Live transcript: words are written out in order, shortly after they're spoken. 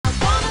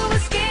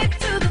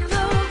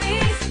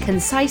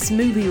concise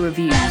movie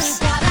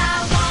reviews. Welcome.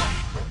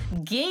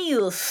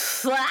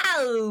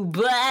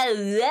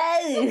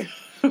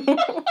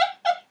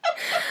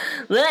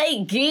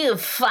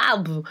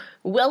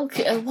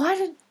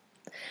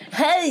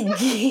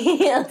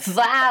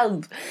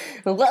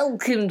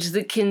 Welcome to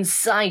the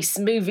Concise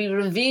Movie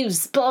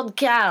Reviews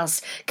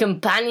podcast,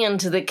 companion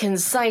to the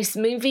Concise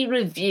Movie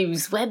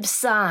Reviews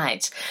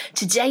website.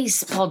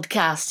 Today's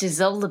podcast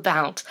is all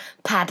about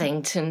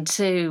Paddington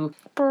 2.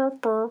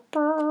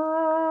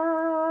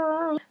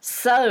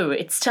 So,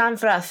 it's time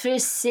for our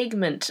first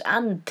segment,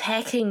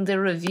 Unpacking the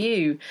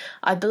Review.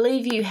 I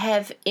believe you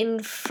have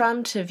in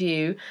front of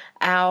you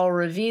our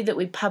review that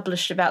we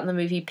published about the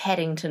movie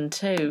Paddington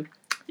 2.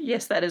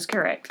 Yes, that is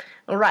correct.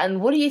 All right,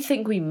 and what do you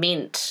think we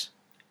meant?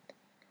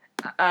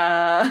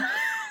 Can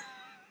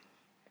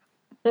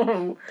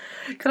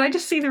I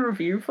just see the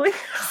review, please?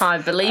 I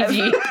believe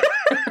you.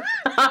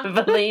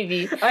 I believe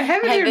you. I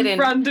have it in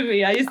front of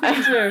me. I just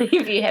need to.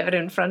 If you have it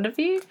in front of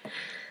you.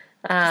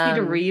 I just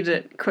need to read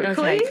it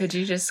quickly. Okay, could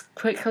you just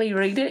quickly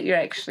read it? You're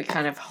actually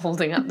kind of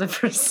holding up the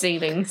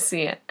proceedings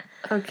here.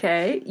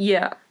 Okay,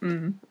 yeah.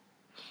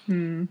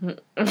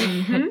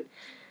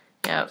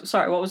 Yeah.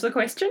 Sorry, what was the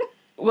question?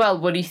 Well,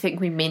 what do you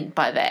think we meant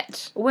by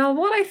that? Well,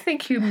 what I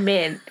think you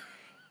meant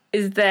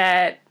is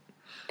that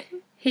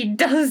he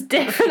does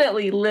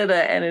definitely litter,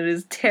 and it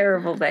is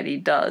terrible that he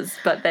does,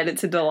 but that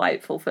it's a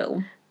delightful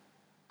film.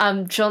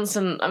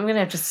 Johnson, I'm going to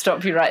have to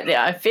stop you right there.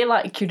 I feel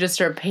like you're just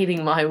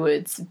repeating my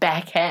words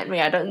back at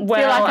me. I don't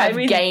feel like I've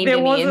gained any insight.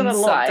 There wasn't a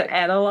lot to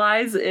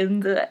analyse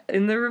in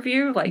the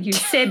review. Like, you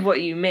said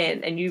what you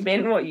meant, and you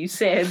meant what you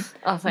said.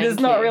 Oh, thank you. There's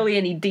not really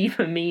any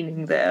deeper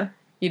meaning there.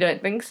 You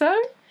don't think so?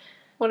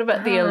 What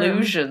about the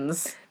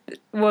illusions?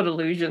 What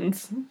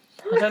illusions?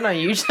 I don't know,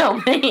 you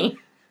tell me.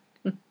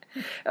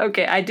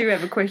 Okay, I do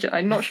have a question.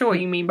 I'm not sure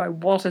what you mean by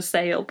what a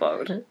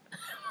sailboat.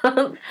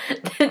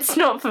 It's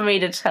not for me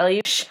to tell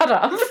you. Shut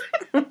up.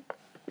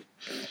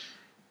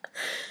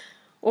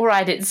 All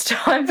right, it's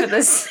time for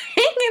the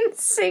second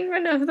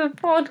segment of the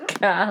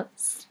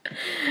podcast.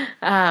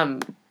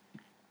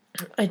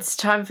 It's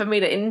time for me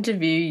to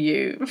interview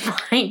you,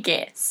 my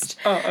guest.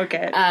 Oh,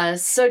 okay.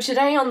 So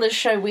today on the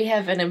show we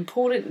have an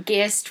important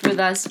guest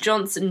with us,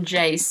 Johnson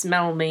J.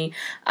 Smelmy,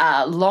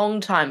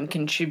 long-time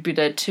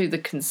contributor to the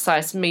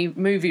Concise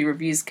Movie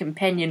Reviews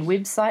companion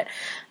website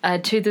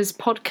to this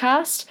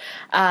podcast.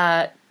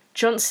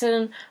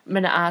 Johnson, I'm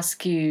going to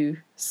ask you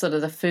sort of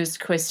the first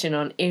question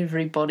on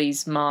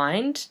everybody's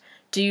mind.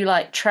 Do you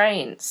like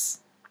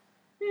trains?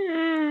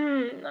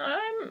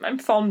 I'm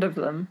fond of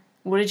them.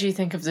 What did you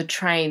think of the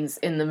trains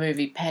in the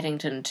movie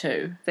Paddington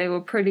 2? They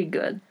were pretty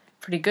good.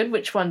 Pretty good?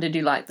 Which one did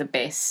you like the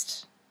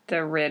best?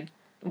 The red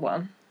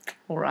one.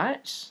 All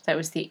right. That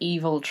was the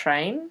evil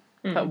train,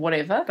 but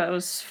whatever. But it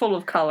was full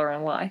of colour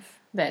and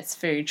life. That's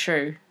very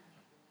true.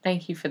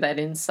 Thank you for that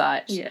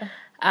insight. Yeah.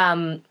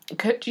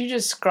 Could you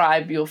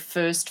describe your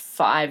first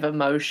 5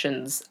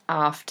 emotions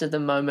after the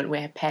moment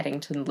where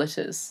Paddington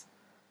litters?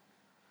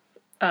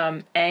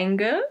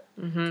 Anger.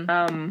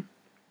 Mm-hmm.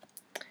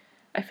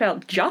 I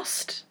felt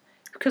just,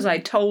 because I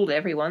told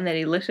everyone that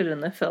he littered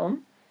in the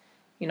film,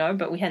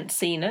 but we hadn't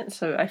seen it,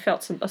 so I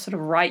felt a sort of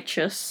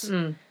righteous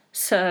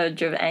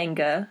surge of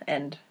anger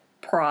and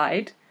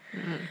pride.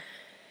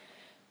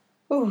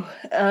 Ooh,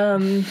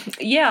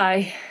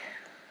 it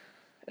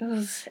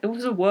was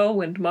a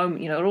whirlwind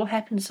moment, it all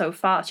happened so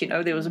fast,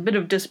 there was a bit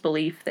of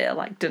disbelief there,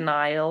 like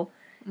denial,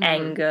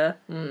 anger,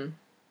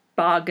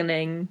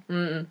 bargaining,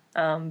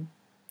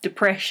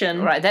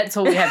 depression. Right, that's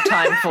all we have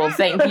time for.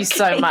 Thank you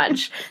so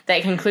much.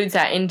 That concludes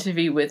our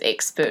interview with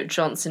expert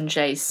Johnson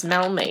J.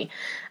 Smelmy.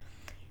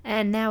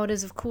 And now it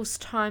is, of course,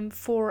 time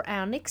for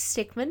our next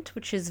segment,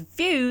 which is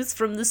Views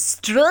from the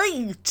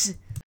Street.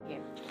 Yeah.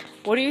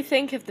 What do you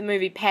think of the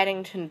movie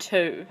Paddington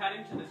 2?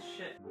 Paddington is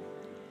shit.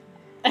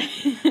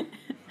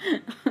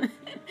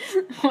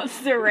 What's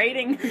the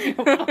rating of your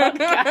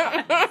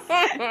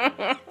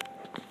podcast?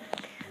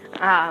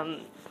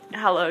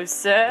 Hello,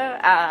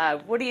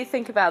 sir. What do you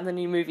think about the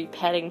new movie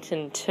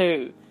Paddington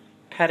 2?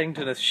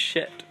 Paddington is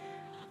shit.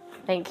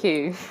 Thank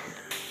you.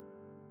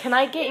 Can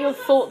I get your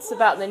thoughts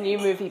about the new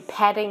movie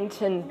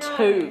Paddington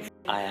 2?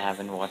 I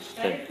haven't watched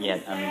it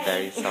yet. I'm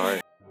very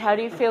sorry. How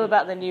do you feel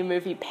about the new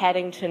movie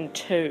Paddington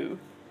 2?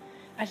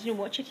 I didn't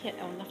watch it yet.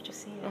 I would love to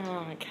see it.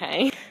 Oh,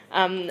 okay.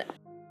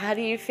 How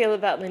do you feel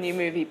about the new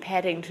movie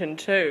Paddington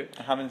 2?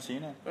 I haven't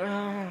seen it. But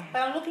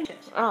I'm looking at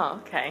it.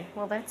 Oh, okay.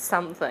 Well, that's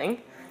something.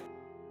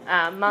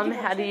 Mum,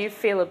 how do you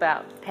feel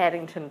about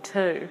Paddington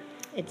 2?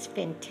 It's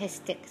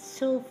fantastic.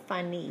 So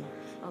funny.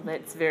 Oh,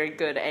 that's very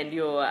good. And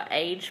your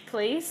age,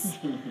 please?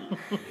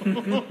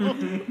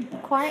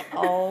 Quite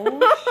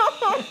old.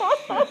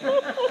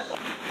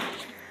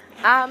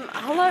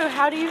 Hello,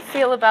 how do you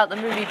feel about the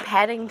movie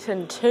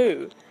Paddington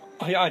 2?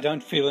 I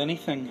don't feel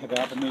anything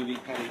about the movie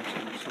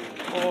Paddington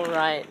 2. All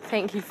right.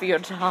 Thank you for your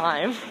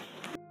time.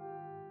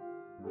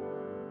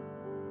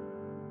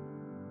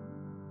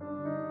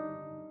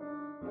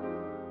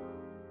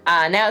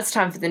 Now it's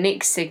time for the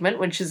next segment,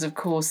 which is, of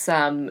course,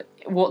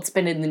 what's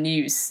been in the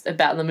news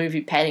about the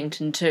movie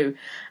Paddington 2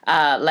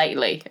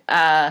 lately.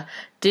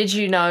 Did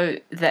you know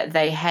that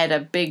they had a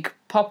big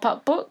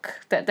pop-up book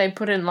that they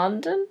put in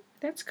London?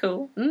 That's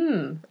cool.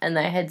 And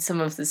they had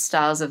some of the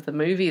stars of the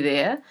movie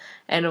there,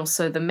 and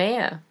also the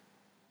mayor.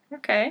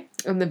 Okay.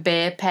 And the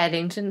bear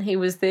Paddington, he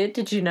was there.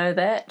 Did you know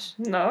that?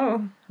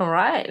 No. All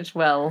right.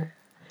 Well,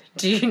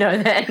 do you know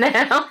that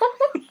now?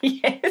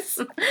 Yes.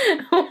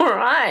 All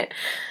right.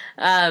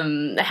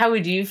 How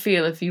would you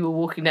feel if you were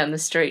walking down the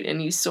street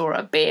and you saw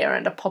a bear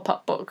and a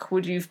pop-up book?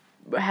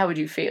 How would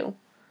you feel?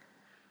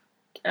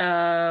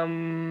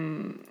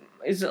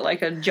 Is it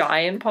like a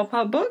giant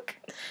pop-up book?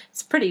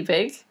 It's pretty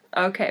big.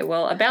 Okay,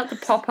 well, about the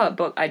pop-up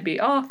book, I'd be,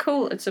 oh,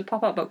 cool, it's a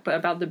pop-up book, but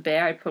about the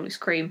bear, I'd probably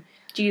scream,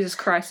 Jesus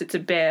Christ, it's a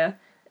bear,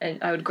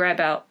 and I would grab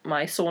out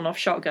my sawn-off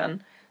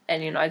shotgun,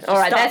 and, I'd All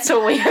right, start... that's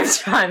all we have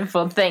time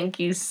for. Thank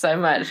you so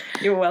much.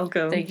 You're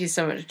welcome. Thank you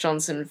so much,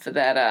 Johnson, for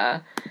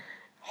that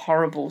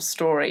horrible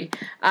story.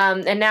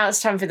 And now it's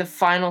time for the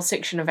final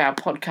section of our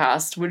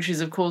podcast, which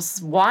is, of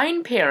course,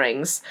 wine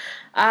pairings.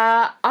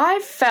 I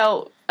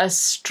felt a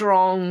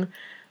strong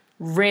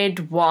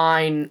red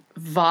wine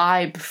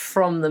vibe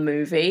from the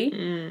movie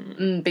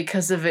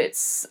because of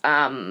its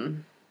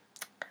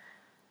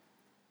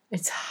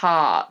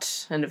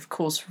heart, and of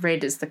course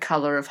red is the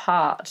colour of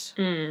heart.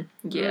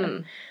 Yeah.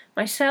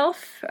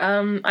 Myself,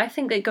 I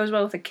think that goes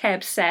well with a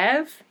Cab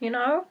Sav,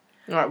 All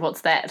right,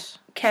 what's that?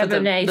 Cabernet, For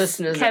the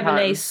listeners at home.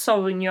 Cabernet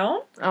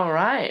Sauvignon. All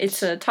right.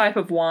 It's a type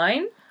of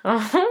wine.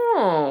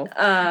 Oh,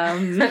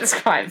 that's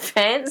quite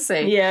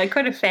fancy. Yeah,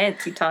 quite a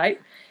fancy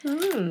type.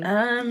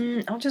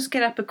 I'll just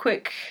get up a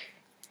quick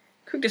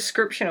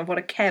description of what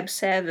a Cab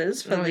Sav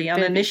is for the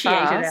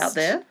uninitiated out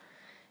there.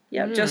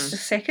 Yeah, just a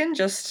second.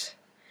 Just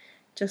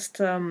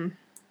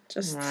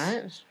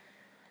Right.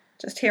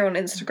 just here on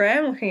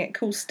Instagram looking at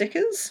cool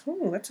stickers.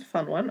 Oh, that's a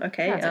fun one.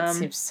 Okay. Yeah, that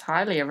seems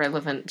highly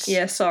irrelevant.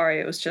 Yeah, sorry,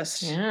 it was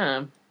just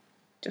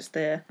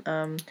there.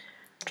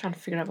 Trying to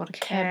figure out what a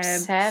Cab Cab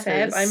Sav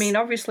Sav. is. I mean,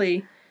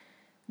 obviously,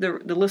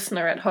 the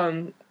listener at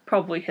home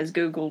probably has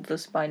Googled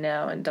this by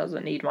now and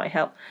doesn't need my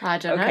help. I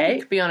don't know. Okay. It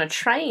could be on a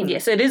train.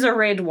 Yes, it is a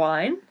red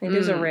wine. It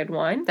is a red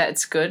wine.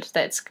 That's good.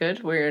 That's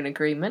good. We're in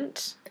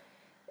agreement.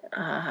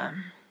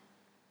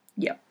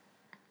 Yep.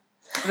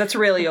 That's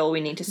really all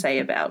we need to say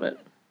about it.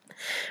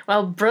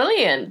 Well,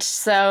 brilliant.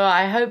 So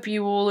I hope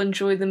you all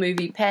enjoy the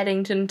movie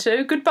Paddington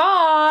 2.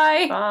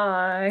 Goodbye.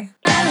 Bye.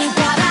 Tell me what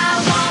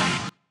I want.